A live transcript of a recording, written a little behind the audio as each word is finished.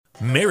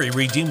Mary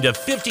redeemed a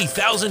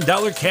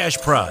 $50,000 cash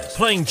prize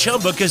playing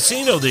Chumba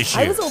Casino this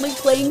year. I was only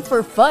playing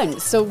for fun,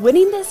 so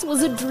winning this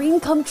was a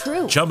dream come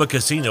true. Chumba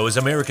Casino is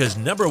America's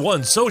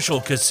 #1 social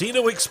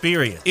casino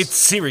experience. It's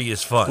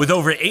serious fun. With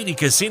over 80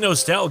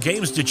 casino-style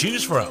games to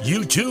choose from,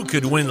 you too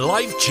could win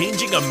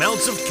life-changing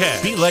amounts of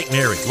cash. Be like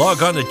Mary.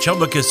 Log on to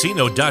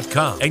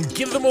ChumbaCasino.com and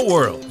give them a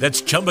whirl.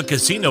 That's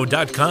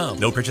ChumbaCasino.com.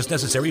 No purchase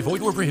necessary.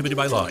 Void where prohibited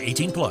by law.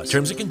 18+.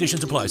 Terms and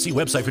conditions apply. See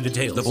website for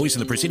details. The voice in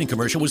the preceding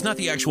commercial was not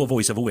the actual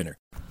voice of a winner.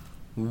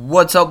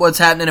 What's up, what's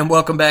happening, and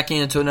welcome back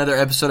into another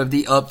episode of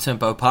the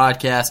Uptempo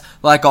Podcast.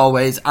 Like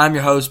always, I'm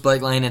your host,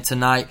 Blake Lane, and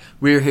tonight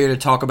we're here to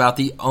talk about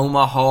the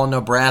Omaha,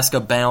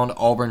 Nebraska-bound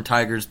Auburn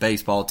Tigers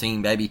baseball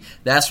team, baby.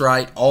 That's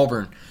right,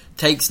 Auburn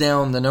takes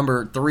down the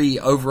number 3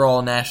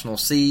 overall national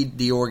seed,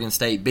 the Oregon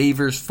State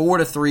Beavers,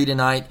 4-3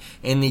 tonight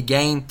in the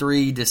Game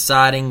 3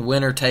 deciding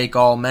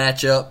winner-take-all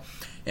matchup.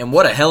 And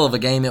what a hell of a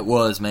game it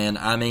was, man.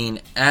 I mean,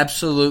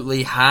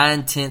 absolutely high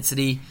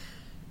intensity,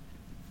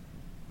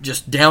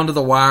 just down to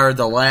the wire,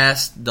 the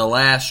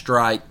last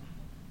strike.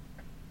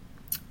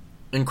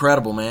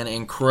 Incredible, man.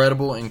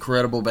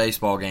 Incredible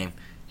baseball game.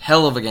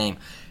 Hell of a game.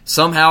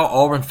 Somehow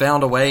Auburn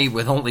found a way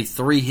with only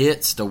 3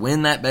 hits to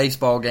win that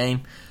baseball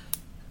game.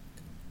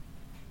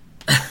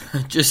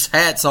 Just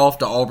hats off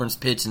to Auburn's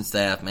pitching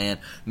staff, man.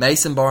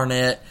 Mason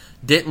Barnett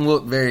didn't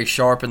look very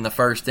sharp in the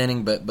first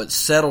inning, but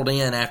settled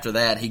in after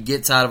that. He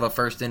gets out of a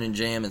first inning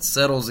jam and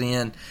settles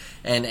in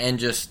and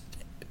just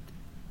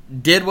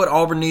did what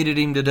Auburn needed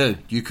him to do.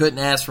 You couldn't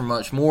ask for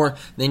much more.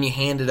 Then you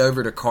hand it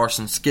over to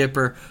Carson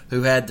Skipper,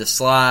 who had the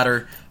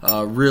slider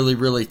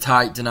really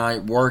tight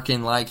tonight,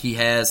 working like he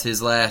has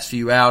his last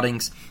few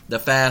outings. The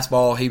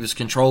fastball, he was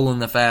controlling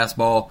the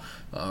fastball.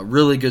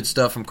 Really good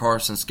stuff from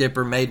Carson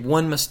Skipper. Made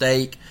one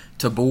mistake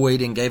to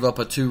Boyd and gave up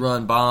a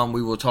 2-run bomb.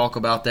 We will talk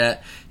about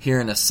that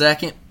here in a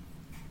second.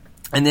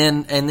 And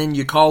then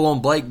you call on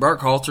Blake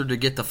Burkhalter to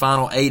get the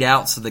final 8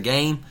 outs of the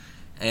game,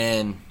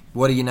 and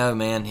what do you know,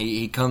 man?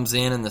 He comes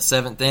in the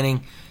 7th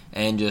inning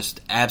and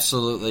just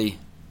absolutely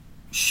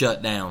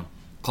shut down.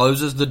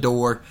 Closes the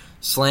door,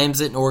 slams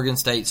it in Oregon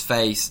State's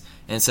face,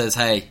 and says,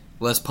 hey,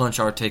 let's punch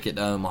our ticket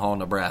to Omaha,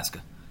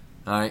 Nebraska.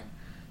 All right?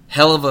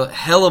 Hell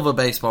of a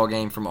baseball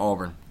game from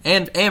Auburn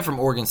and from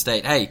Oregon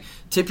State. Hey,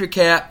 tip your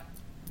cap,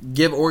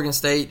 give Oregon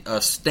State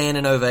a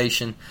standing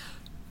ovation.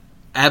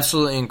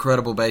 Absolutely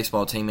incredible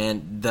baseball team,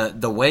 man.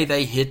 The way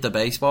they hit the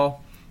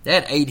baseball, they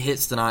had 8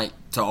 hits tonight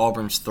to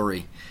Auburn's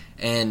 3.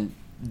 And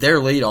their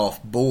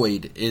leadoff,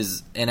 Boyd,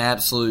 is an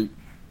absolute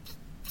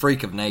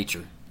freak of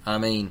nature. I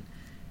mean,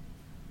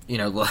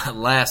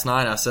 last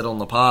night I said on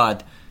the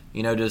pod,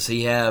 does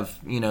he have,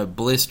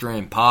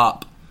 blistering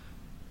pop?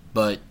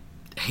 But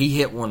he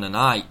hit one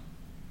tonight.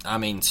 I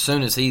mean,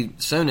 soon as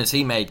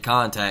he made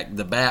contact,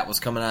 the bat was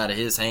coming out of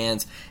his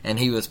hands, and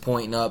he was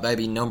pointing up,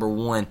 baby, number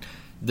 1.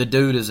 The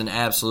dude is an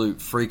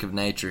absolute freak of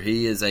nature.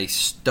 He is a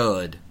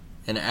stud,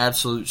 an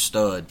absolute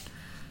stud.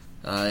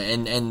 Their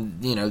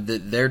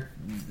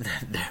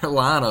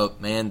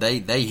lineup, man,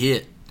 they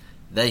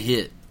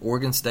hit.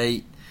 Oregon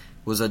State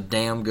was a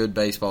damn good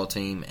baseball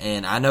team,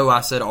 and I know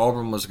I said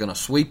Auburn was going to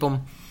sweep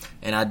them,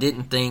 and I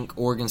didn't think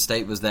Oregon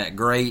State was that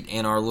great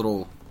in our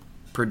little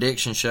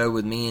prediction show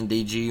with me and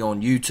DG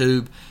on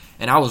YouTube,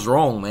 and I was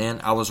wrong,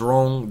 man. I was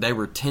wrong. They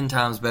were 10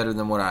 times better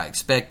than what I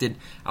expected.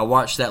 I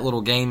watched that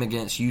little game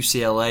against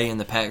UCLA in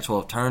the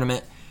Pac-12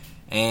 tournament,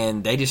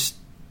 and they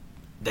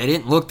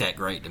didn't look that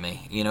great to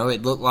me.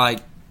 It looked like,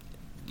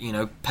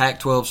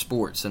 Pac-12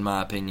 sports, in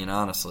my opinion,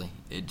 honestly.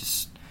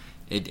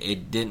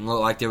 It didn't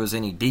look like there was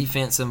any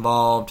defense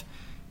involved,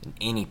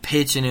 any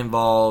pitching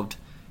involved.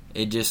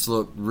 It just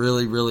looked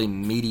really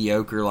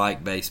mediocre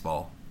like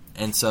baseball.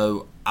 And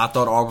so I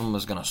thought Auburn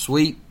was going to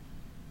sweep.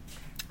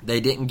 They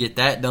didn't get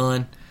that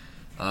done.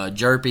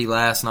 Jerpy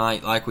last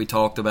night, like we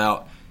talked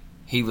about,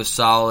 he was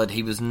solid.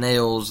 He was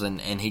nails, and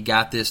he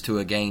got this to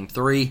a Game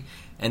 3.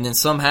 And then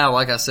somehow,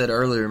 like I said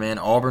earlier, man,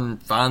 Auburn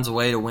finds a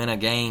way to win a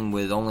game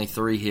with only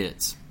 3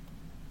 hits.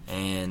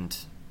 And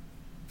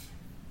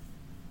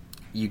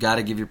you got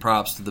to give your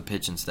props to the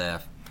pitching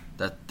staff.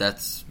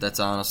 That's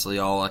honestly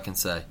all I can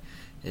say.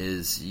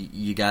 Is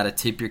you got to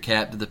tip your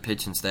cap to the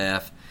pitching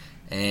staff.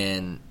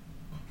 And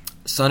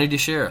Sonny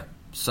DeShera,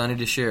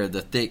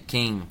 the thick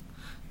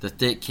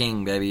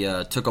king,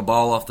 baby, took a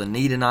ball off the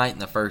knee tonight in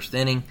the first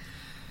inning,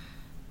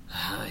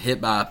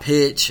 hit by a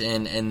pitch,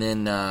 and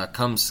then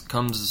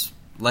comes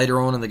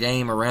later on in the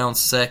game, around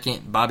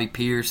second, Bobby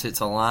Pierce hits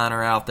a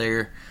liner out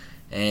there,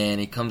 and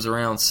he comes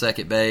around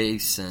second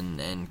base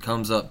and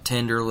comes up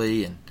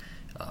tenderly and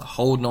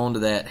holding on to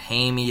that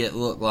hammy, it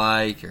looked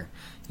like, or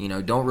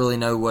don't really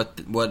know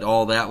what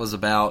all that was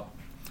about,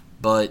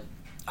 but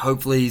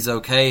hopefully he's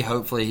okay.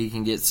 Hopefully he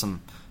can get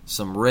some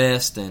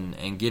rest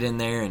and get in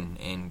there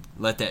and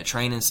let that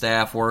training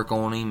staff work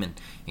on him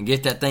and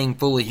get that thing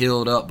fully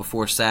healed up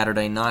before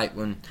Saturday night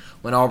when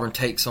Auburn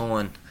takes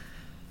on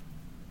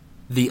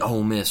the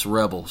Ole Miss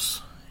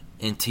Rebels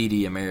in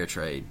TD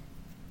Ameritrade.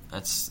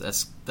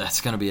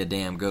 That's going to be a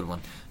damn good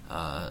one.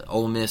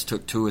 Ole Miss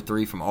took 2 or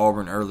 3 from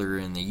Auburn earlier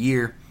in the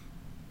year,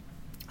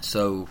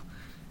 so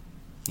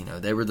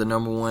They were the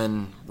number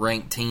one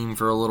ranked team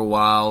for a little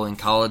while in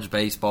college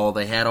baseball.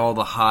 They had all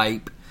the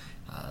hype.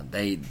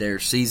 Their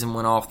season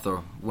went off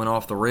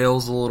the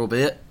rails a little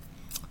bit.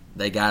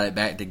 They got it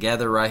back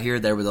together right here.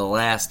 They were the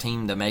last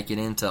team to make it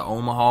into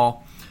Omaha.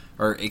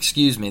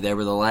 They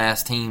were the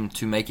last team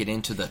to make it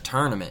into the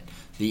tournament,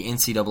 the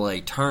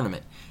NCAA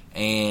tournament.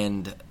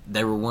 And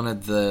they were one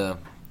of the,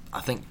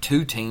 I think,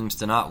 2 teams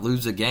to not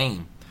lose a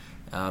game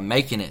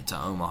making it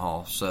to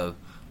Omaha. So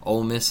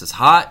Ole Miss is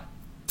hot.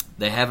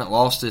 They haven't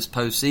lost this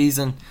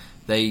postseason.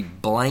 They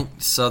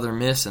blanked Southern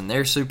Miss in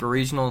their super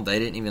regional. They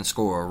didn't even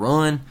score a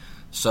run.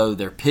 So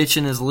their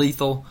pitching is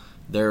lethal.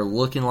 They're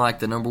looking like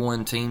the number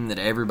one team that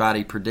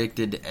everybody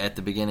predicted at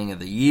the beginning of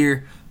the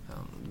year.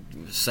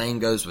 Same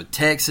goes with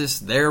Texas.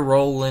 They're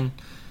rolling.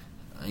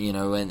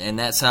 And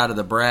that side of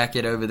the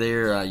bracket over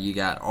there, you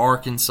got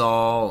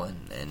Arkansas,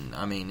 and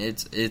I mean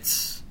it's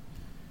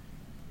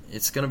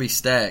going to be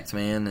stacked,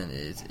 man. And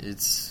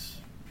it's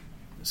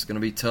going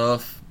to be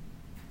tough.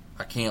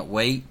 I can't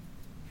wait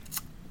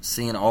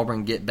seeing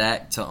Auburn get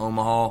back to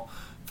Omaha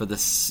for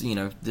this.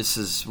 This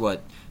is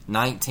what,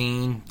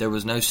 19. There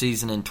was no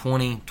season in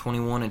 20,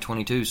 21, and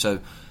 22. So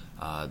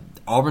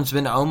Auburn's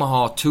been to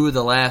Omaha 2 of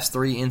the last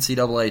 3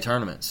 NCAA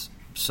tournaments.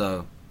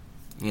 So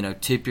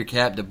tip your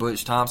cap to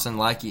Butch Thompson,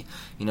 like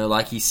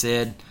he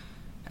said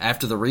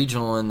after the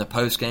regional in the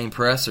post game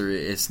presser.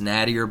 It's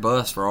natty or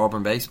bust for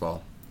Auburn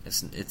baseball.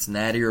 It's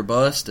natty or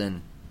bust,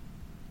 and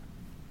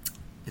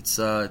it's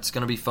going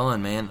to be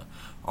fun, man.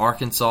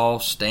 Arkansas,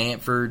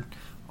 Stanford,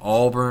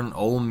 Auburn,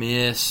 Ole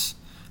Miss,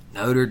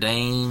 Notre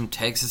Dame,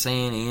 Texas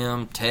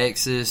A&M,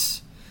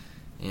 Texas.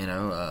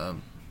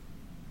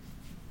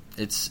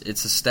 It's a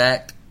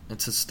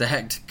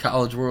stacked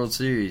College World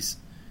Series.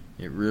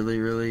 It really,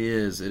 really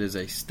is. It is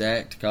a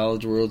stacked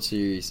College World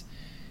Series.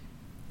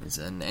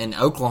 And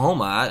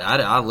Oklahoma,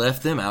 I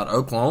left them out.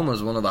 Oklahoma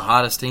is one of the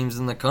hottest teams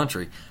in the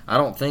country. I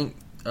don't think.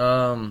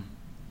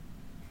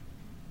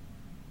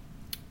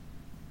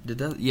 Did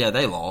they? Yeah,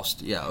 they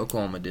lost. Yeah,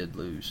 Oklahoma did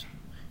lose.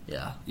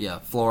 Yeah.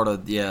 Florida,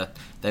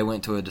 they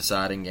went to a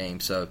deciding game.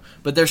 So,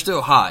 but they're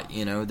still hot.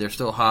 They're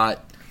still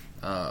hot.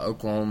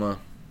 Oklahoma,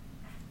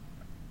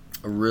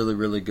 a really,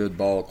 really good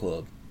ball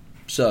club.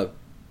 So,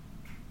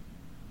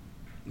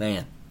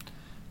 man,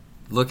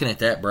 looking at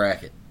that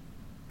bracket,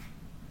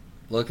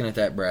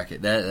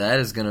 that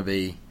is going to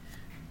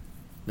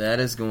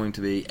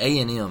be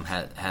A&M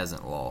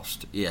hasn't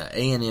lost. Yeah,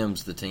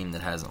 A&M's the team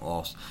that hasn't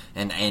lost,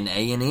 and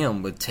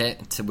A&M with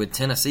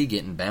Tennessee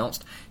getting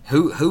bounced.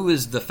 Who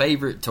is the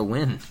favorite to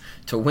win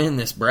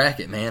this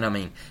bracket, man? I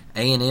mean,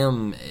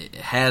 A&M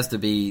has to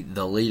be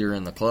the leader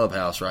in the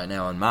clubhouse right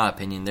now, in my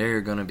opinion.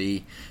 They're going to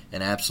be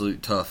an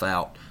absolute tough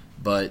out,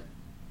 but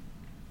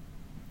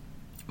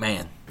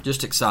man,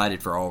 just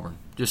excited for Auburn.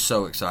 Just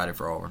so excited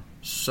for Auburn.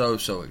 So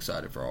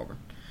excited for Auburn.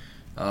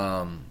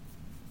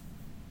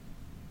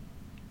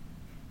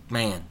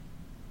 Man,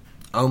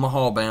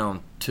 Omaha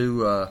bound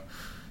two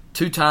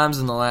times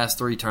in the last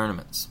 3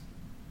 tournaments.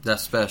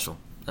 That's special.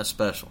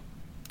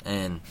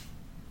 And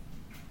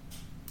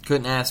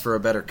couldn't ask for a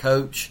better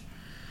coach.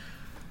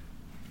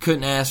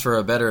 Couldn't ask for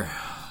a better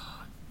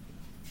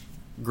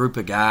group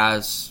of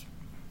guys.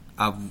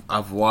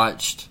 I've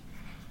watched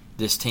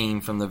this team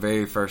from the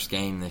very first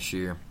game this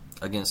year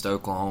against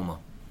Oklahoma.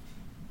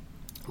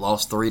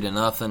 Lost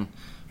 3-0.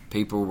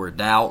 People were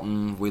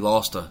doubting. We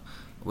lost a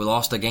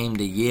game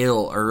to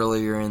Yale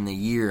earlier in the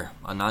year,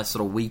 a nice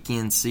little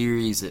weekend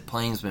series at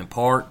Plainsman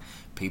Park.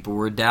 People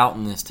were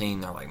doubting this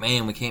team. They're like,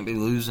 man, we can't be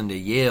losing to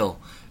Yale.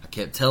 I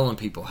kept telling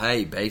people,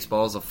 hey,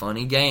 baseball's a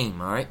funny game,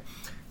 all right?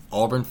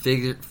 Auburn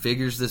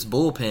figures this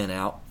bullpen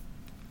out.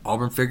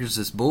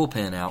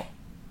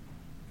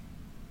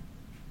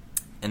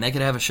 And they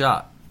could have a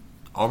shot.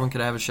 Auburn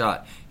could have a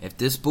shot. If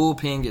this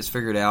bullpen gets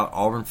figured out,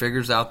 Auburn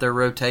figures out their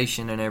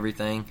rotation and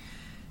everything,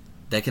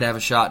 they could have a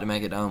shot to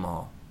make it to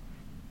Omaha.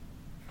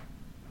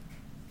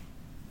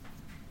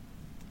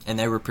 And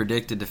they were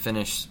predicted to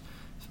finish,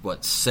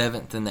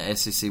 7th in the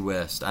SEC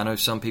West. I know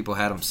some people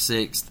had them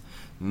 6th.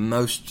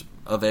 Most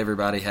of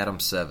everybody had them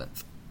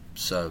 7th.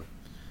 So,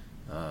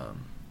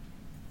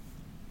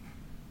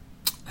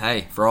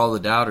 hey, for all the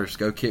doubters,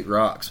 go kick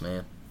rocks,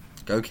 man.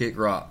 Go kick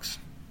rocks.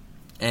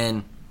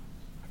 And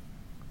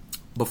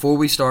before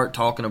we start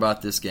talking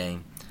about this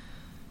game,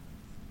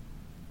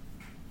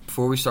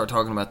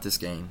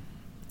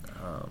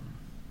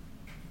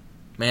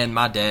 man,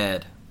 my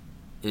dad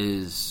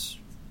is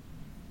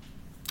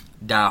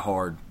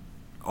diehard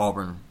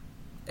Auburn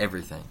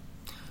everything.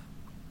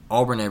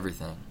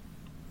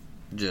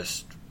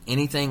 Just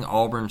anything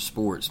Auburn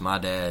sports, my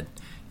dad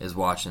is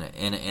watching it.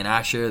 And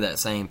I share that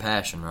same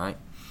passion, right?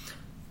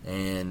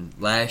 And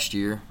last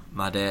year,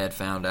 my dad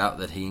found out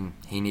that he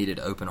needed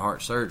open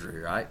heart surgery,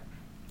 right?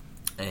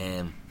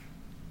 And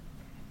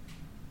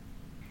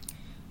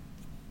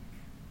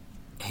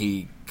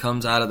he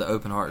comes out of the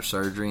open heart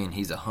surgery and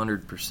he's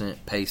 100%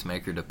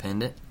 pacemaker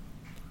dependent.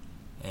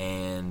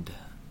 And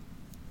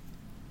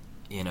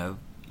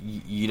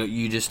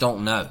you just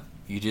don't know.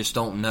 You just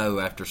don't know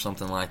after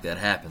something like that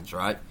happens,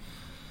 right?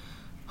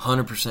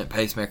 100%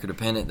 pacemaker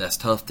dependent. That's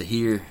tough to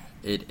hear.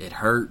 It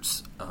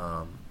hurts.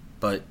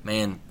 But,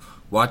 man,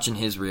 watching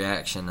his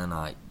reaction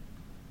tonight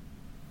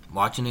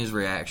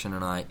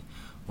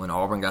when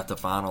Auburn got the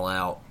final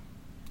out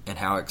and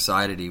how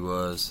excited he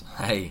was.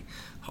 Hey,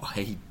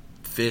 he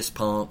fist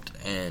pumped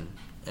and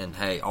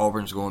hey,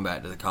 Auburn's going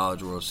back to the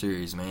College World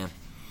Series, man.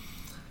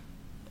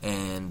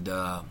 And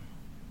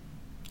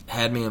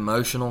had me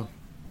emotional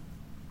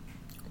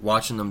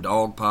watching them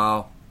dog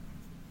pile.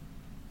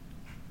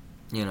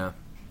 You know.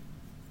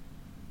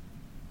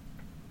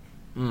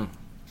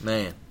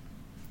 Man.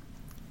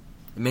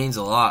 It means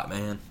a lot,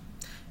 man.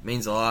 It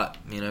means a lot.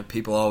 You know,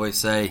 people always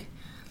say,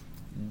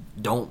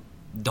 don't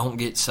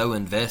get so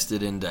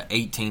invested into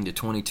 18 to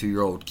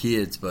 22-year-old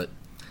kids, but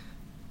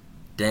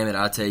damn it,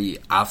 I tell you,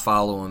 I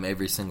follow them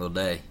every single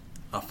day.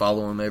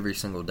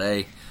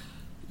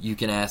 You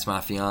can ask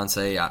my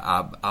fiance.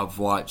 I've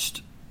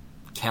watched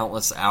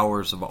countless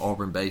hours of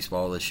Auburn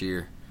baseball this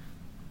year,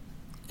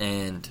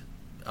 and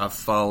I've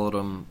followed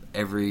them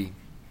every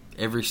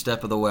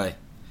step of the way,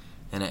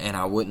 and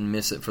I wouldn't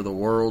miss it for the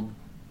world.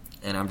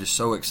 And I'm just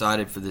so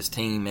excited for this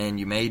team, man.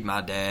 You made my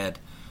dad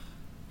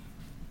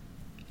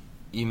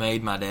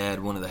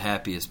one of the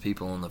happiest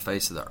people on the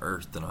face of the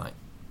earth tonight.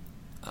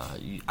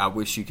 I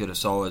wish you could have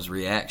saw his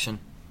reaction.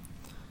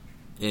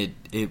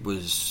 It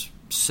was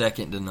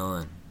second to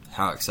none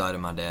how excited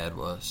my dad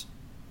was.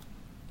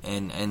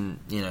 And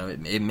you know,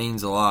 it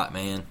means a lot,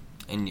 man.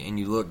 And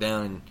you look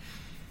down and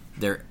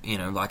they're, you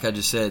know, like I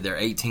just said, they're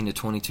 18 to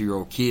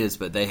 22-year-old kids,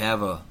 but they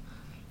have a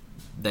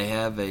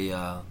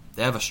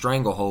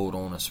stranglehold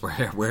on us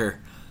where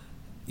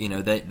you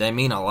know, they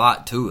mean a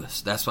lot to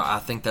us. That's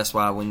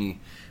why when you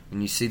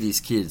see these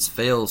kids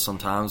fail,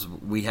 sometimes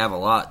we have a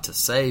lot to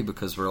say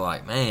because we're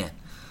like, man,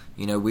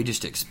 you know, we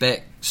just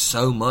expect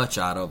so much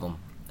out of them,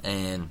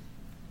 and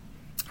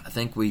I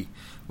think we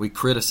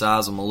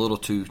criticize them a little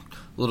too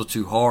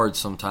hard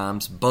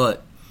sometimes,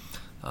 but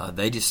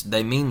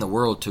they mean the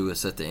world to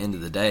us at the end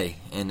of the day,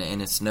 and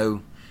it's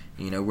no,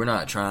 you know, we're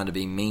not trying to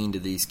be mean to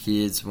these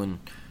kids when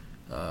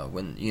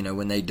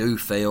they do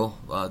fail.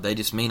 They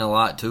just mean a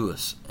lot to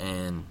us,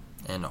 and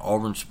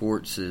Auburn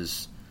sports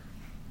is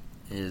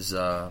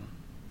it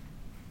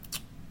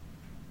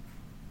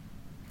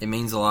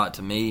means a lot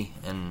to me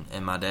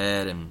and my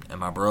dad and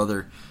my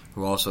brother,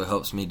 who also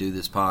helps me do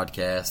this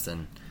podcast,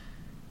 and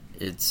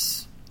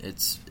it's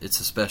a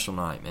special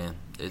night, man.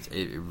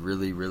 It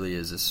really, really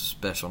is a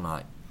special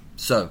night.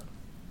 So,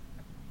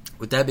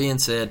 with that being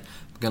said,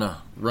 I'm gonna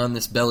run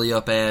this belly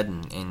up ad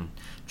and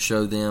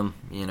show them,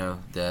 you know,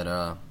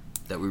 that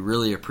we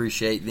really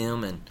appreciate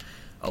them and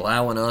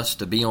allowing us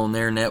to be on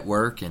their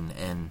network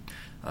and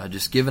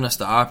just giving us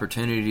the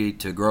opportunity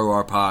to grow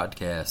our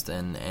podcast,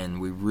 and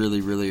we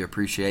really, really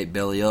appreciate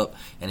Belly Up.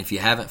 And if you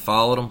haven't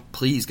followed them,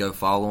 please go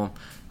follow them.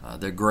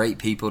 They're great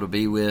people to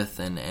be with,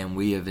 and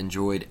we have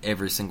enjoyed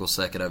every single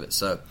second of it.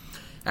 So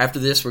after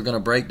this, we're going to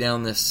break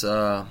down this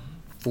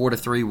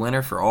 4-3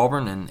 winner for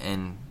Auburn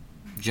and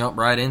jump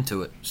right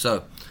into it.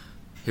 So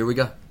here we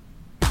go.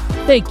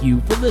 Thank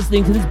you for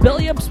listening to this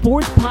Belly Up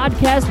Sports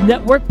Podcast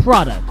Network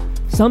product.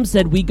 Some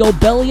said we go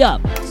belly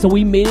up, so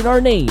we made it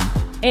our name,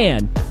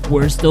 and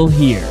we're still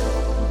here.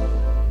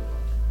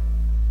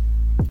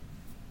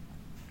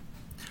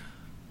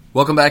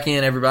 Welcome back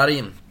in, everybody,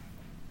 and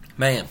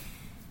man,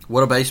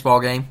 what a baseball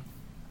game.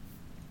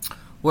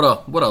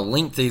 What a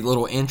lengthy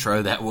little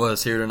intro that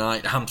was here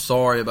tonight. I'm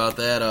sorry about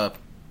that. I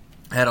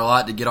had a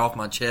lot to get off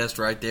my chest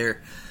right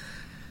there.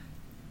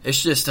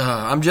 It's just,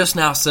 I'm just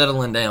now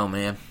settling down,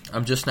 man.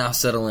 I'm just now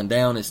settling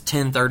down. It's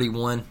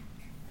 10:31.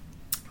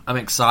 I'm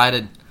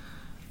excited.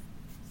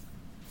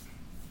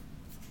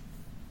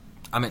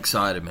 I'm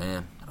excited,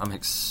 man.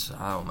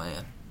 Oh,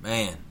 man.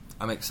 Man,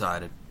 I'm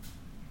excited.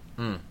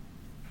 I'm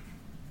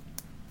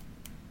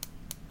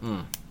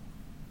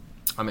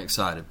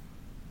excited.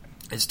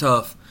 It's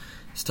tough.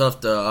 It's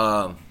tough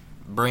to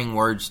bring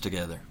words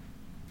together.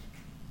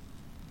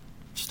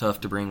 It's tough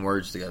to bring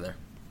words together.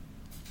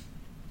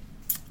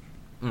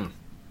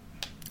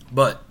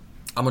 But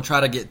I'm gonna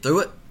try to get through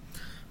it.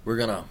 We're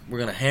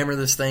gonna hammer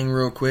this thing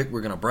real quick.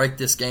 We're gonna break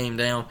this game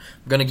down.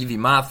 I'm gonna give you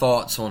my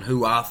thoughts on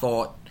who I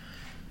thought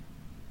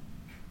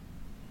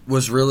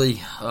was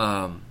really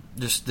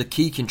just the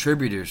key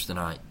contributors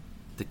tonight.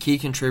 The key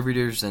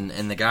contributors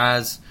and the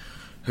guys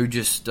who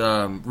just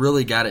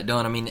really got it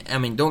done. I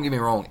mean, don't get me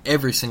wrong.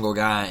 Every single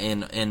guy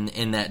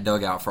in that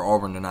dugout for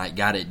Auburn tonight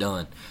got it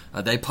done.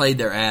 They played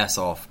their ass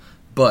off.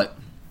 But,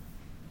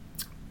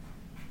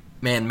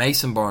 man,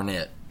 Mason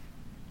Barnett.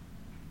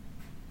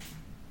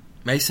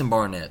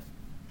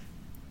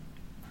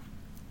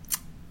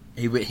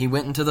 He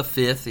went into the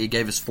fifth. He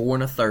gave us 4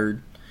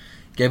 1/3.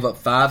 Gave up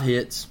 5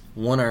 hits,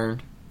 1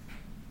 earned,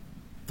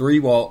 3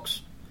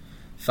 walks,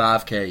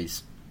 5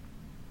 Ks.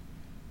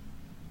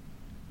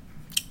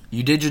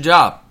 You did your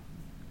job.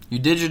 You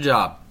did your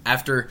job.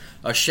 After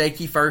a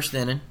shaky first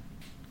inning,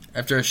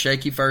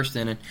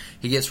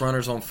 he gets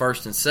runners on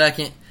first and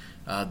second.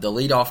 The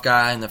leadoff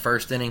guy in the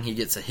first inning, he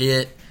gets a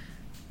hit.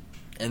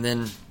 And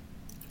then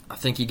I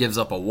think he gives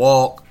up a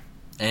walk.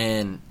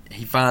 And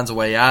he finds a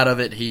way out of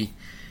it. He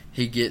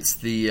gets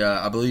the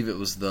I believe it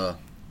was the,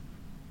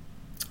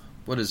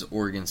 what is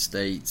Oregon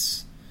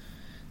State's?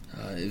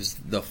 It was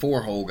the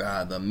 4-hole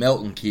guy, the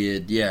Melton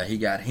kid. Yeah, he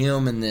got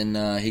him, and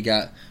then he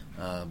got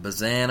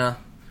Bazana.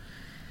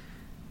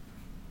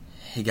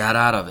 He got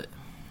out of it.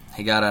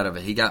 He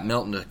got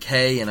Melton to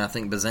K, and I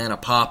think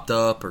Bazana popped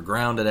up or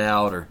grounded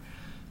out, or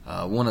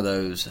one of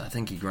those. I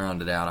think he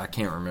grounded out. I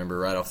can't remember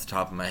right off the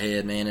top of my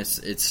head, man. It's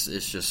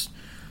just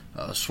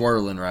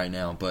swirling right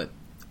now. But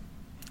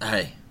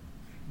hey,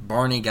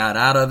 Barney got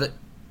out of it.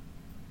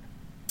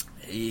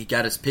 He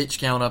got his pitch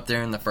count up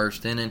there in the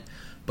first inning,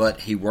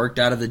 but he worked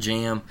out of the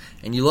jam,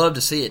 and you love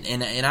to see it.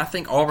 And I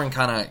think Auburn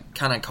kind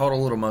of caught a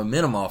little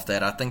momentum off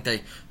that. I think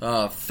they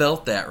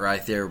felt that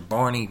right there.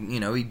 Barney,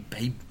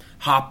 he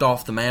hopped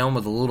off the mound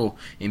with a little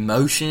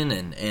emotion,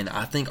 and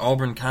I think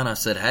Auburn kind of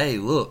said, hey,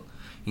 look,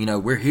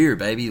 we're here,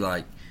 baby.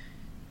 Like,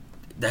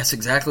 that's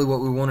exactly what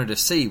we wanted to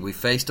see. We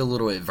faced a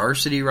little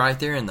adversity right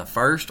there in the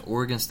first.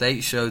 Oregon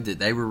State showed that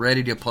they were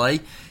ready to play,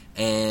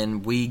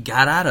 and we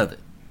got out of it.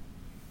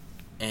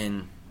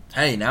 And,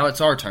 hey, now it's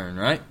our turn,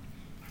 right?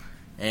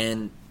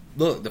 And,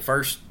 look, the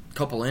first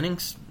couple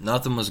innings,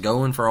 nothing was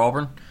going for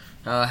Auburn.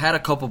 Had a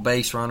couple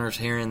base runners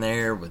here and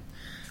there with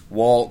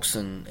walks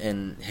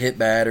and hit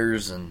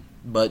batters,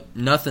 but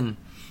nothing,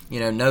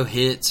 no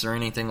hits or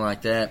anything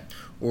like that.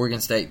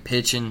 Oregon State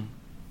pitching,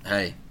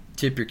 hey,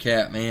 tip your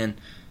cap, man.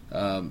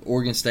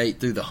 Oregon State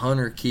threw the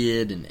Hunter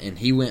kid, and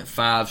he went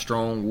 5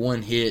 strong,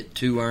 1 hit,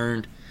 2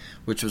 earned,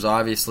 which was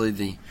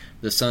obviously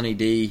the Sonny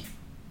D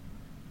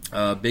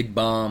big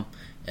bomb,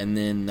 and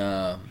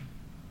then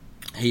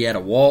he had a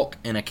walk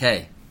and a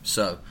K.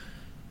 So,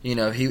 he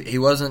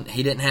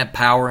didn't have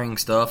overpowering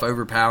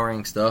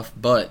stuff,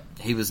 but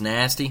he was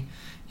nasty.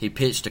 He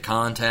pitched to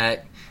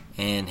contact,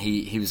 and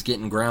he was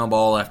getting ground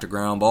ball after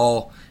ground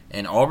ball.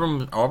 And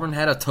Auburn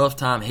had a tough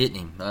time hitting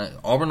him.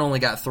 Auburn only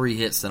got 3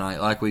 hits tonight,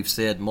 like we've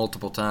said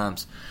multiple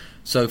times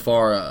so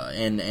far,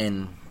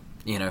 and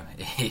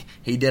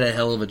he did a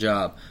hell of a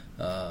job.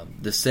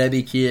 The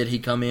Sebi kid, he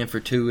come in for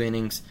 2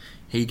 innings.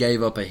 He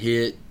gave up a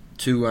hit,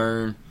 2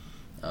 earned,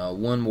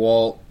 1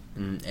 walk,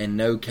 and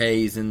no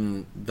Ks.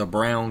 And the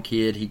Brown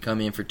kid, he come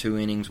in for 2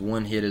 innings,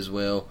 1 hit as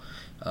well,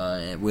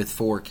 with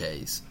 4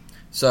 Ks.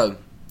 So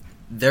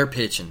their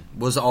pitching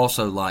was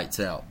also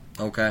lights out.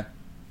 Okay,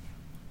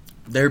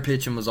 their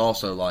pitching was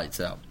also lights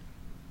out.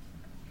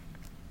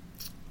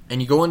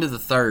 And you go into the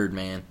third,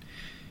 man.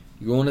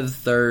 You go into the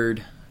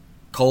third.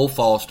 Cole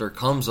Foster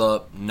comes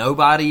up,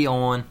 nobody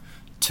on,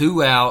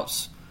 2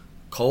 outs.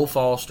 Cole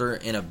Foster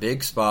in a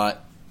big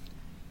spot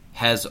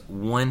has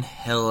 1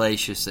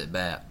 hellacious at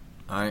bat,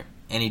 all right,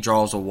 and he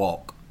draws a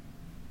walk.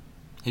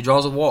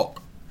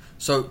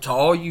 So to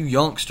all you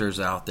youngsters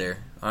out there,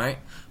 all right,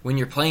 when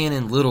you're playing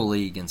in Little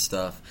League and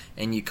stuff,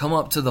 and you come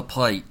up to the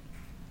plate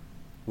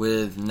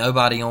with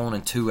nobody on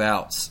and 2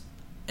 outs,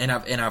 and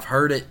I've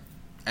heard it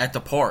at the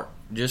park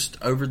just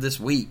over this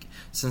week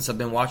since I've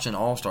been watching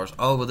All-Stars.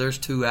 Oh, well, there's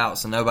 2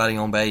 outs and nobody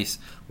on base.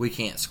 We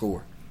can't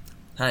score.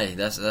 Hey,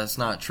 that's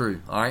not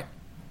true, all right?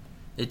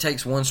 It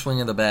takes 1 swing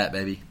of the bat,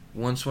 baby.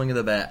 1 swing of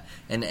the bat.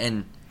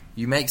 And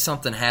you make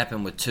something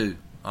happen with 2,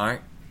 all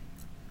right?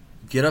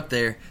 Get up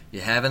there.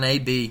 You have an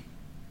AB.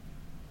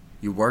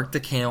 You work the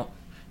count.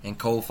 And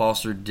Cole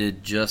Foster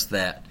did just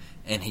that.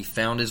 And he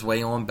found his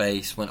way on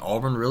base when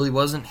Auburn really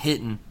wasn't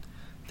hitting.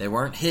 They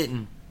weren't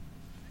hitting.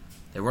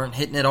 They weren't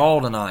hitting at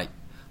all tonight.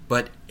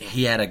 But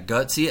he had a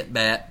gutsy at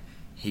bat.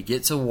 He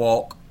gets a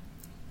walk.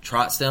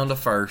 Trots down to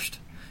first.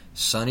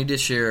 Sonny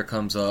DeShera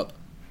comes up.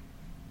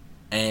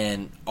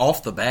 And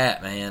off the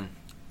bat, man,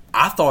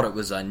 I thought it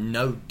was a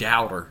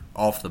no-doubter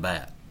off the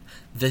bat.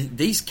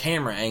 These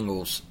camera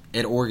angles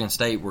at Oregon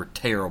State were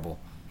terrible.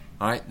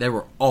 All right, they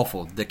were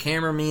awful. The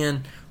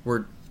cameramen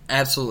were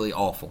absolutely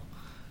awful.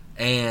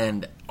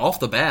 And off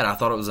the bat, I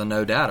thought it was a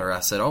no-doubter. I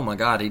said, oh, my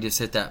God, he just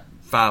hit that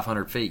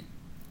 500 feet.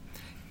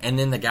 And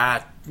then the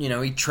guy,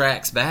 he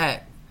tracks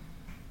back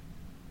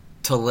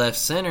to left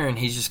center, and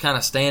he's just kind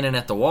of standing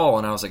at the wall.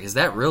 And I was like, is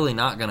that really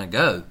not going to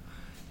go?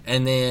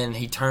 And then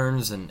he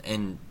turns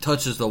and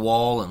touches the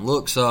wall and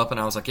looks up, and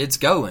I was like, it's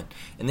going.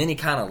 And then he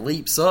kind of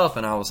leaps up,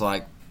 and I was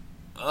like,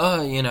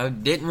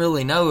 didn't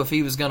really know if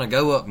he was going to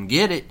go up and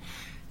get it.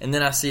 And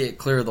then I see it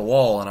clear the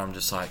wall, and I'm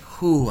just like,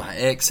 whew, I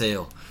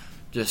exhale.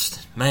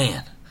 Just,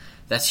 man,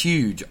 that's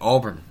huge.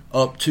 Auburn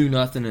up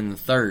 2-0 in the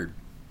third.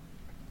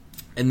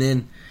 And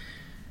then,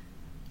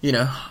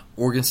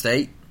 Oregon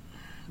State,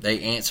 they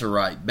answer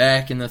right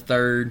back in the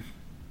third.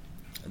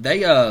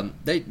 They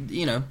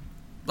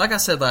like I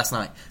said last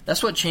night,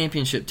 that's what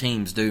championship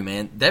teams do,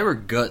 man. They were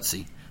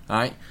gutsy, all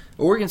right?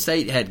 Oregon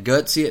State had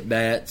gutsy at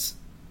bats.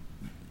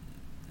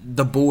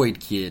 The Boyd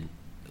kid,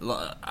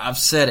 I've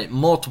said it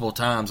multiple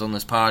times on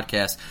this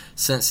podcast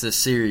since this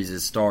series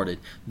has started.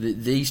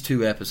 These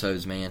 2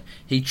 episodes, man.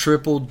 He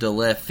tripled to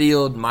left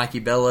field. Mikey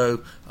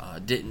Bello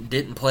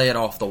didn't play it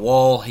off the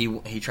wall.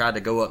 He tried to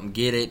go up and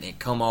get it, and it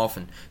come off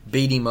and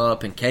beat him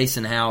up. And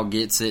Kason Howell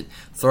gets it,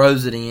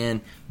 throws it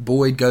in.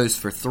 Boyd goes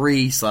for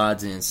 3,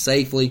 slides in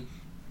safely.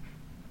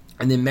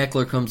 And then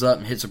Meckler comes up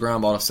and hits a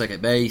ground ball to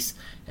second base,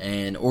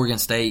 and Oregon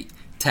State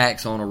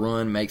tacks on a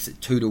run, makes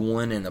it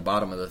 2-1 in the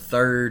bottom of the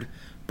third.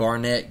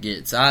 Barnett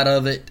gets out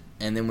of it,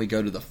 and then we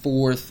go to the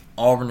fourth.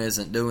 Auburn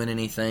isn't doing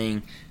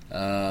anything.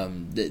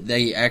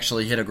 They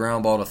actually hit a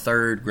ground ball to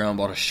third, ground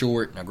ball to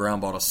short, and a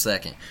ground ball to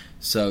second.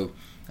 So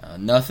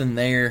nothing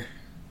there.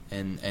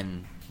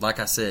 And like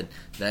I said,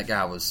 that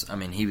guy was,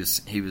 he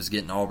was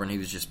getting Auburn. He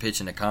was just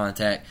pitching to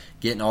contact,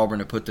 getting Auburn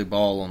to put the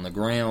ball on the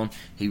ground.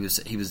 He was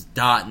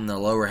dotting the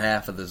lower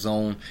half of the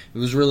zone. It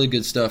was really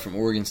good stuff from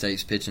Oregon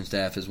State's pitching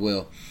staff as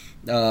well.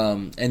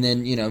 And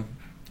then,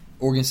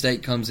 Oregon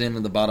State comes in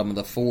at the bottom of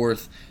the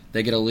fourth.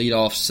 They get a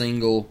leadoff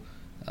single,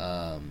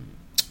 and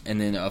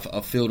then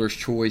a fielder's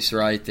choice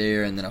right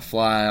there, and then a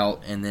fly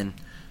out, and then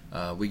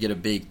we get a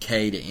big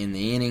K to end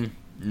the inning.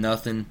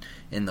 Nothing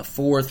in the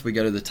fourth. We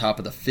go to the top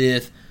of the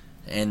fifth.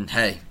 And,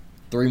 hey,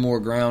 3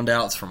 more ground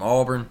outs from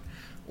Auburn.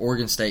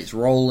 Oregon State's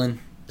rolling.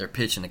 They're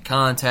pitching to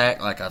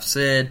contact, like I've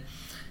said.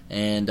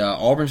 And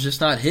Auburn's just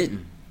not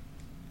hitting.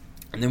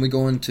 And then we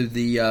go into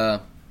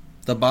the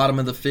bottom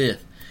of the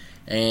fifth.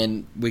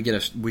 And we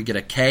get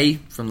a K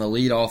from the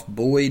leadoff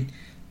Boyd.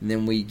 And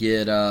then we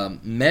get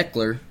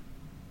Meckler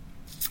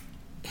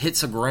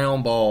hits a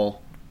ground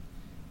ball.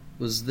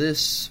 Was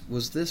this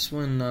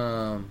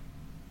when...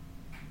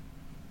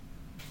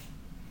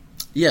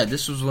 Yeah,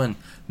 this was when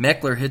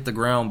Meckler hit the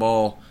ground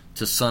ball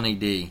to Sonny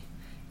D.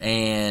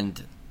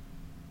 And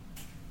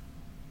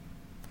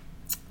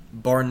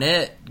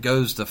Barnett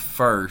goes to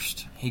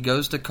first. He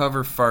goes to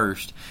cover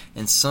first.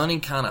 And Sonny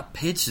kind of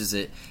pitches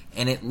it.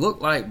 And it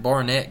looked like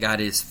Barnett got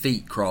his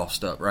feet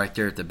crossed up right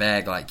there at the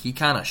bag. Like he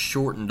kind of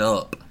shortened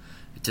up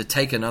to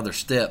take another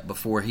step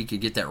before he could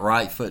get that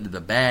right foot to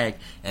the bag.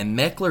 And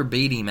Meckler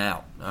beat him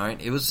out. All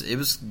right, it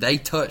was they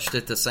touched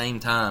at the same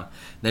time.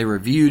 They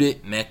reviewed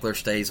it. Meckler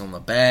stays on the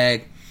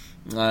bag,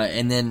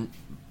 and then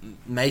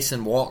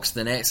Mason walks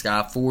the next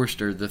guy,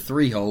 Forrester, the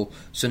 3-hole.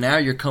 So now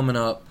you're coming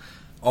up.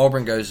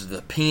 Auburn goes to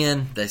the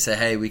pen. They say,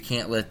 "Hey, we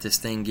can't let this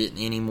thing get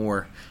any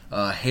more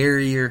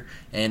hairier,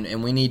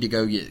 and we need to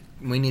go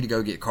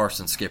get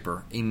Carson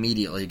Skipper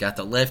immediately." Got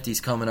the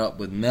lefties coming up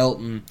with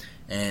Melton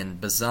and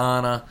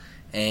Bazana,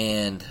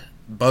 and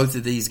both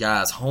of these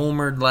guys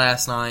homered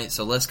last night.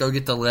 So let's go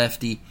get the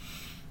lefty.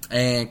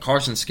 And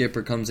Carson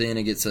Skipper comes in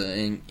and gets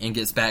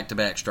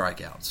back-to-back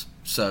strikeouts.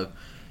 So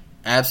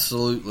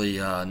absolutely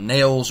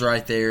nails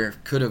right there.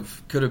 Could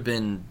have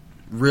been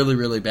really,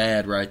 really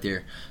bad right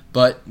there.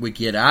 But we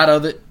get out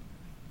of it.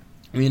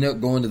 We end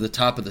up going to the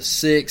top of the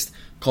sixth.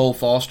 Cole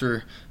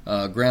Foster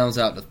grounds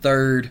out to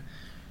third.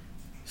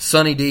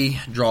 Sonny D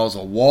draws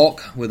a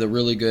walk with a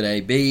really good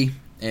AB.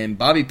 And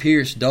Bobby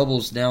Pierce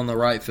doubles down the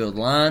right field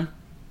line.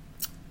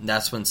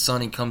 That's when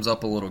Sonny comes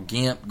up a little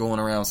gimp going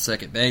around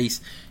second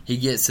base. He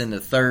gets into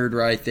third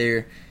right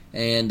there.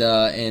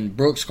 And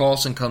Brooks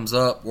Carlson comes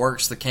up,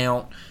 works the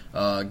count,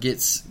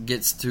 gets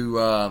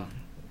to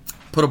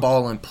put a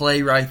ball in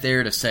play right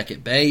there to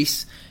second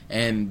base.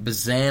 And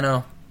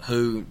Bazana,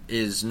 who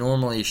is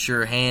normally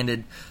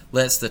sure-handed,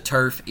 lets the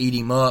turf eat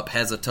him up,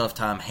 has a tough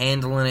time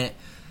handling it,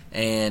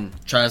 and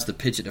tries to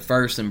pitch it to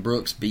first, and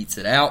Brooks beats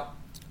it out.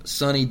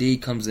 Sonny D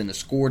comes in to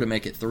score to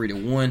make it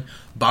 3-1.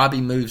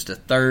 Bobby moves to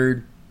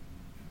third,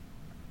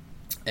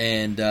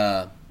 and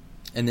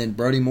then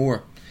Brody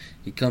Moore,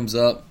 he comes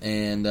up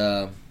and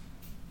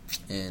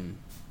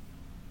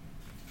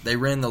they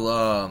ran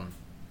the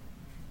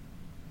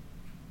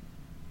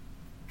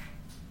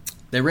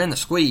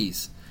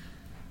squeeze.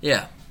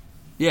 Yeah,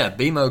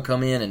 BMO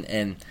come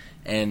in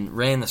and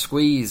ran the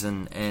squeeze,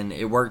 and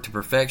it worked to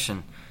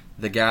perfection.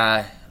 The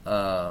guy,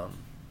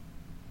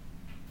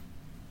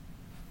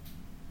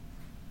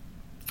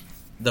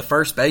 the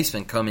first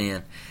baseman come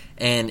in,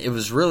 and it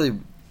was really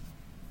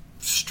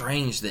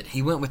strange that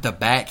he went with the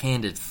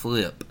backhanded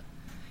flip.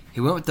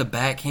 He went with the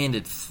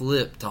backhanded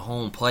flip to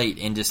home plate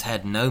and just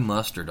had no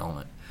mustard on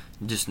it.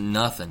 Just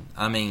nothing.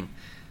 I mean,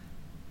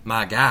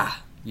 my guy,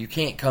 you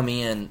can't come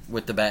in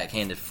with the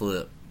backhanded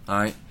flip, all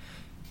right?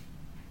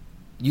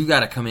 You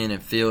got to come in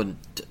and field.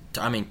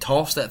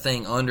 Toss that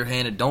thing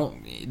underhanded.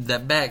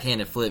 That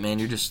backhanded flip, man,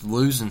 you're just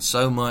losing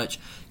so much.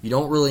 You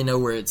don't really know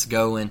where it's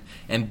going.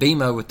 And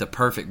BMO with the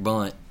perfect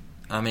bunt.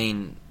 I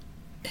mean,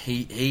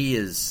 he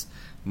has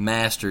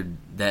mastered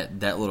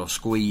that little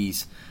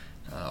squeeze.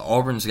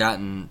 Auburn's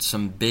gotten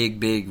some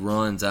big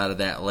runs out of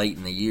that late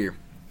in the year.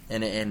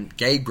 And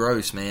Gabe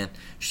Gross, man,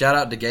 shout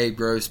out to Gabe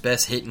Gross,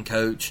 best hitting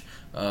coach,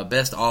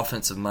 best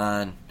offensive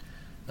mind.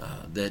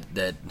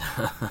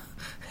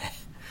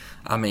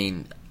 I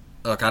mean,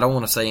 look, I don't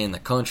want to say in the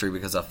country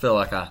because I feel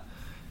like I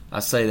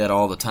say that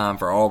all the time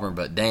for Auburn,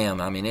 but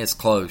damn, I mean, it's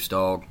close,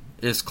 dog.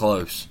 It's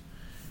close.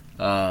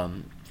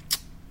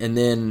 And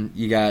then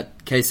you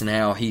got Case and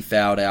Howell, he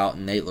fouled out,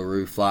 and Nate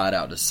LaRue flied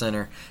out to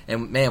center.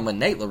 And, man, when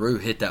Nate LaRue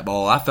hit that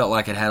ball, I felt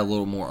like it had a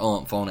little more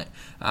oomph on it.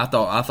 I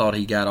thought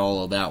he got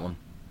all of that one.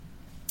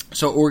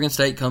 So Oregon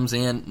State comes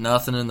in,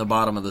 nothing in the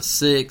bottom of the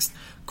sixth.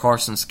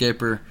 Carson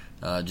Skipper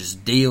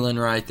just dealing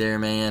right there,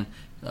 man.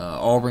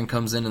 Auburn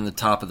comes in the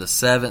top of the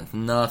seventh,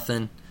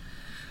 nothing.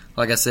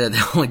 Like I said, they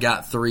only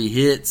got 3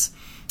 hits.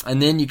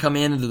 And then you come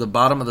into the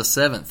bottom of the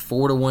 7th,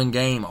 4-1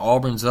 game.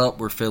 Auburn's up.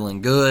 We're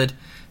feeling good.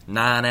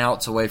 9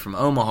 outs away from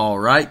Omaha,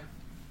 right?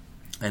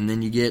 And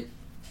then you get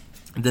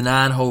the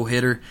 9-hole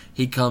hitter.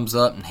 He comes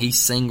up and he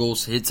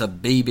singles, hits a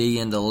BB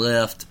into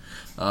left,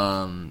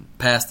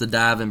 past the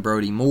diving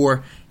Brody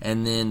Moore.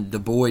 And then the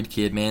Boyd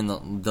kid, man, the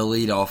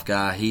leadoff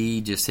guy,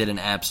 he just hit an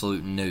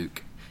absolute nuke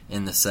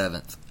in the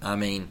 7th. I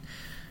mean,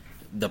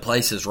 the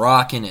place is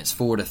rocking. It's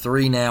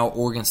 4-3 now.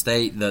 Oregon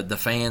State, the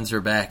fans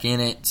are back in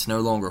it. It's no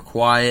longer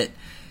quiet.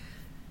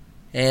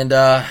 And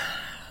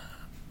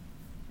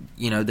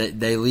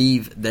they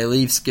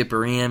leave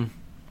Skipper in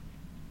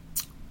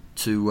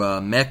to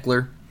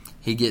Meckler.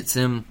 He gets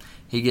him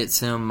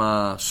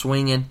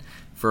swinging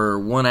for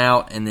 1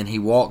 out, and then he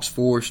walks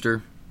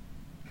Forrester.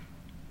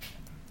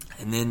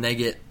 And then they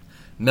get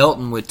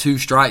Melton with 2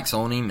 strikes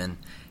on him,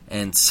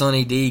 and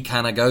Sonny D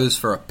kind of goes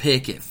for a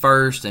pick at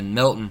first, and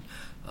Melton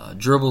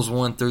dribbles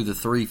one through the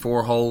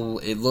 3-4 hole.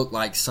 It looked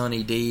like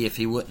Sonny D, if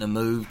he wouldn't have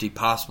moved, he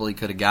possibly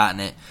could have gotten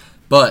it.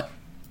 But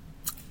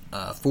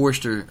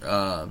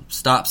Forrester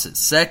stops at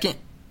second.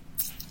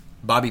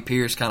 Bobby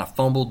Pierce kind of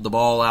fumbled the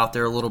ball out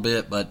there a little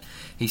bit, but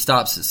he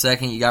stops at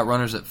second. You got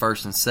runners at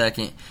first and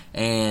second,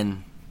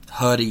 and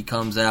Huddy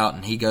comes out,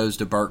 and he goes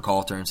to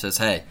Burkhalter and says,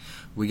 hey,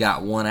 we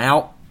got 1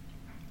 out,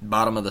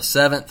 bottom of the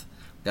 7th.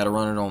 Got to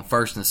run it on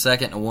first and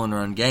second, a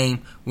 1-run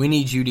game. We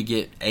need you to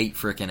get 8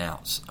 freaking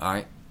outs, all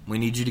right? We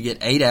need you to get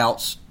 8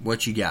 outs.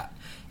 What you got?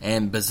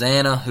 And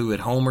Bazana, who had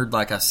homered,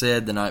 like I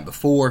said, the night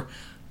before,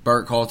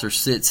 Burkhalter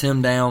sits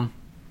him down.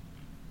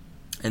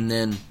 And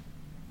then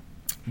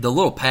the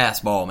little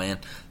pass ball, man.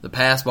 The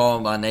pass ball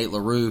by Nate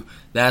LaRue,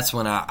 that's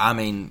when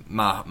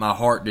my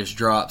heart just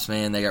drops,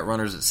 man. They got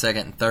runners at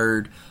second and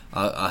third.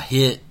 A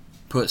hit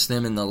puts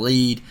them in the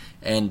lead,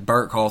 and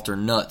Burkhalter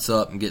nuts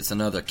up and gets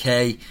another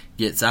K,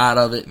 gets out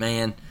of it,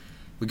 man.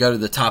 We go to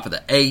the top of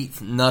the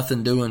 8th,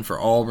 nothing doing for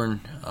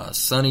Auburn.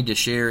 Sonny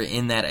DeShera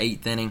in that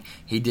 8th inning,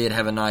 he did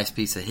have a nice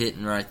piece of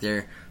hitting right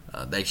there.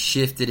 They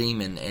shifted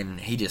him, and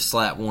he just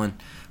slapped one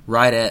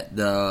right at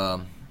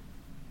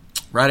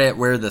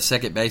where the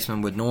second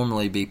baseman would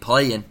normally be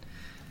playing,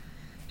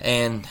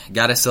 and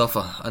got himself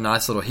a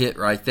nice little hit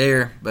right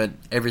there. But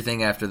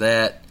everything after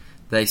that,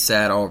 they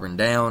sat Auburn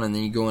down, and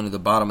then you go into the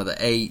bottom of the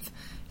 8th,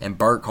 and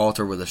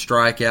Burkhalter with a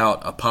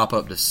strikeout, a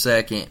pop-up to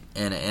second,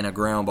 and a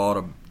ground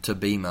ball to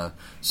BMO.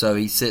 So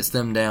he sits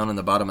them down in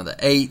the bottom of the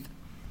 8th,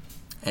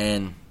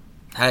 and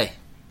hey,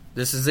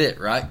 this is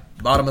it, right?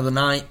 Top of the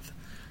 9th.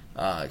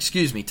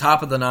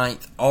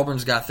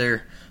 Auburn's got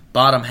their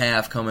bottom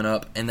half coming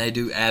up, and they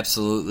do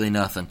absolutely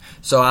nothing.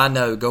 So I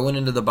know going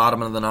into the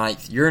bottom of the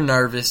 9th, you're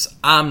nervous,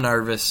 I'm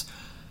nervous.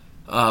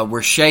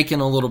 We're shaking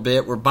a little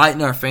bit. We're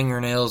biting our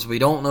fingernails. We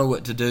don't know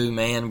what to do,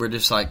 man. We're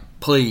just like,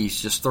 please,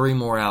 just 3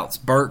 more outs.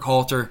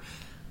 Burkhalter,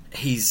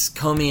 he's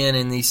come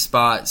in these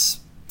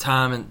spots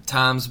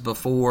times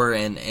before,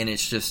 and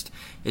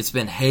it's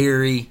been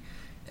hairy,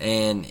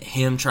 and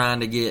him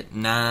trying to get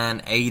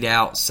 9, 8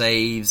 out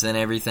saves and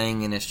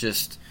everything, and it's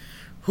just,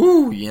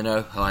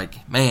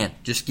 like, man,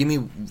 just give me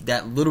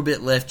that little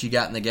bit left you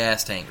got in the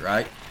gas tank,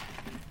 right?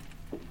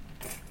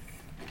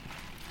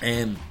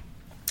 And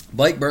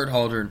Blake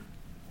Burkhalter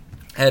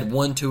had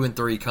 1, 2, and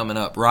 3 coming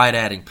up right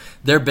at him.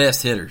 Their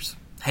best hitters.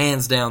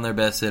 Hands down, their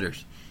best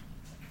hitters.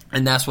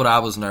 And that's what I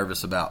was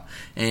nervous about.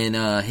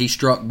 And he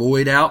struck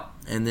Boyd out,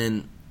 and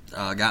then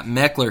got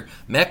Meckler.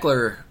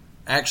 Meckler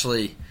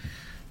actually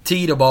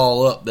teed a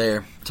ball up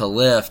there to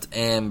left,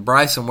 and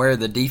Bryson Ware,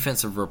 the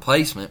defensive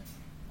replacement,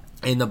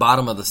 in the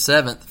bottom of the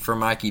 7th for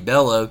Mikey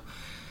Bello.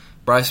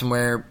 Bryson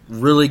Ware,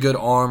 really good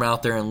arm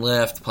out there in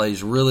left,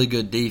 plays really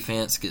good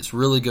defense, gets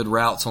really good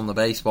routes on the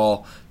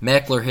baseball.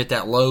 Meckler hit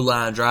that low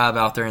line drive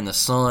out there in the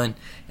sun,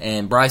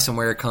 and Bryson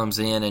Ware comes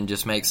in and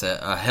just makes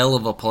a hell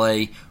of a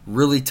play.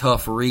 Really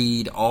tough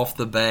read off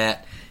the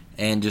bat,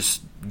 and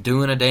just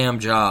doing a damn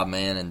job,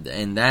 man.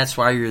 And that's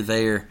why you're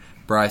there,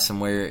 Bryson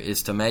Ware,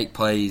 is to make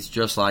plays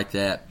just like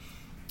that.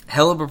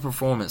 Hell of a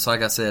performance,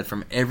 like I said,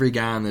 from every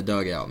guy in the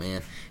dugout,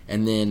 man.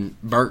 And then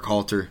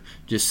Burkhalter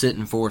just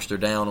sitting Forrester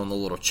down on the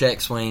little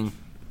check swing.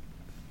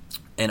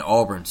 And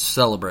Auburn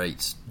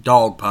celebrates.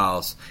 Dog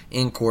piles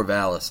in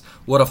Corvallis.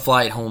 What a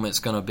flight home it's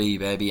going to be,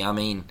 baby. I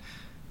mean,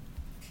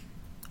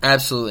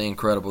 absolutely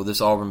incredible, this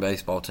Auburn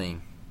baseball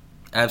team.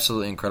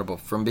 Absolutely incredible.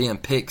 From being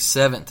picked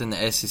 7th in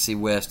the SEC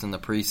West in the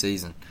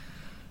preseason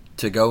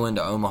to go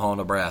into Omaha,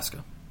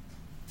 Nebraska.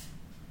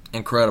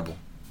 Incredible.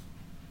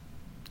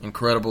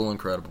 Incredible.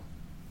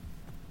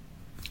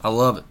 I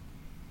love it.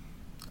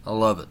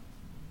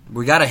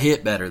 We got to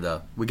hit better,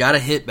 though. We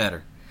can't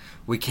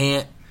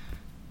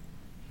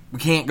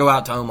go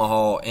out to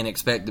Omaha and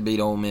expect to beat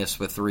Ole Miss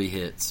with 3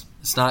 hits.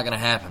 It's not going to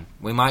happen.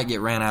 We might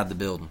get ran out of the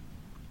building.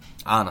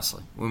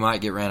 Honestly, we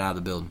might get ran out of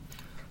the building.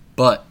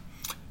 But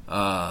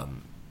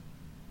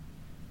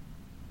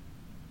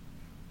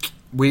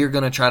we are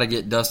going to try to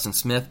get Dustin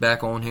Smith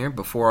back on here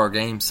before our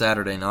game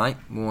Saturday night.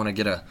 We want to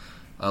get a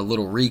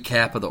little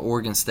recap of the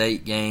Oregon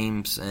State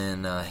games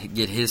and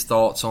get his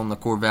thoughts on the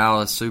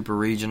Corvallis Super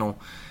Regional.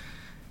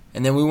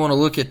 And then we want to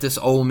look at this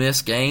Ole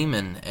Miss game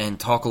and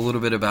talk a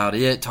little bit about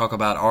it, talk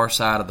about our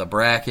side of the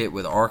bracket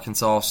with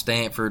Arkansas,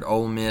 Stanford,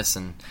 Ole Miss,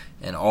 and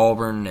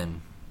Auburn,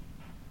 and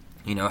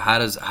how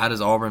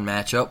does Auburn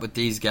match up with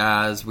these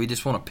guys? We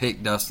just want to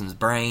pick Dustin's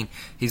brain.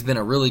 He's been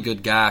a really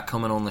good guy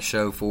coming on the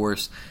show for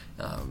us.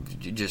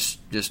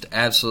 Just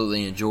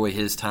absolutely enjoy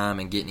his time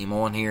and getting him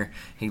on here.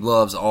 He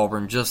loves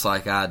Auburn just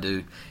like I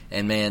do,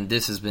 and man,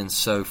 this has been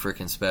so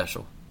freaking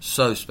special,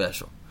 so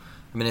special.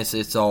 I mean,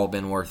 it's all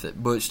been worth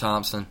it. Butch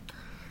Thompson,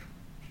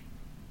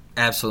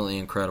 absolutely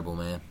incredible,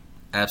 man.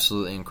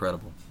 Absolutely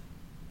incredible.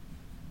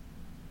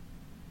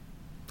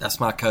 That's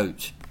my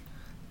coach.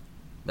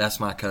 That's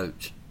my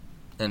coach.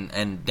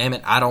 And damn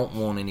it, I don't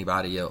want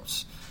anybody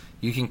else.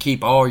 You can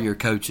keep all your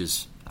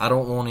coaches. I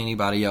don't want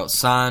anybody else.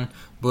 Sign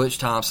Butch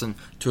Thompson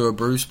to a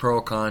Bruce Pearl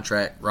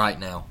contract right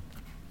now.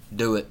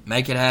 Do it.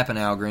 Make it happen,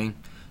 Al Green.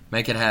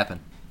 Make it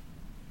happen.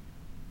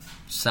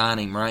 Sign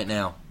him right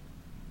now.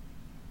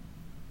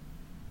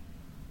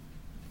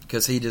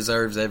 Because he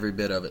deserves every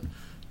bit of it.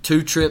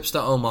 2 trips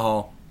to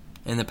Omaha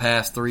in the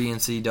past 3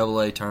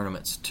 NCAA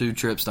tournaments. 2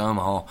 trips to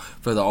Omaha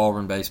for the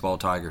Auburn Baseball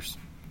Tigers.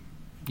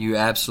 You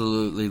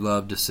absolutely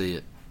love to see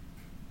it.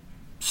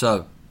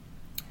 So,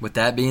 with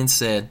that being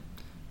said,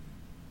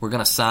 we're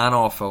going to sign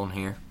off on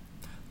here.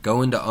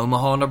 Go into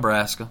Omaha,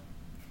 Nebraska.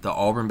 The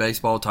Auburn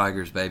Baseball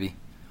Tigers, baby.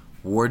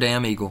 War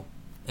Damn Eagle.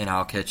 And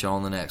I'll catch you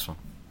on the next one.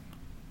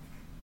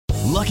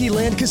 Lucky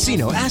Land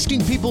Casino,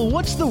 asking people,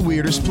 what's the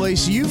weirdest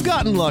place you've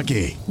gotten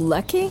lucky?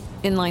 Lucky?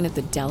 In line at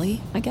the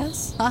deli, I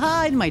guess?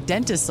 Aha, in my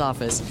dentist's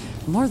office.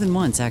 More than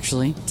once,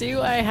 actually.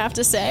 Do I have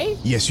to say?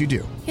 Yes, you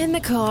do. In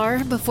the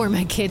car before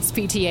my kids'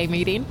 PTA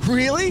meeting.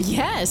 Really?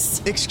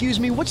 Yes. Excuse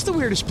me, what's the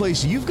weirdest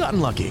place you've gotten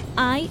lucky?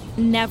 I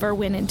never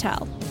win and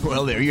tell.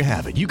 Well, there you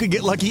have it. You can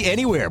get lucky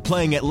anywhere,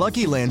 playing at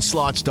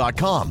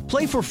LuckyLandSlots.com.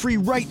 Play for free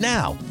right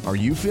now. Are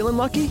you feeling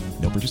lucky?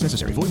 No purchase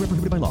necessary. Void where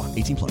prohibited by law.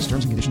 18+.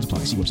 Terms and conditions apply.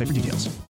 See website for details.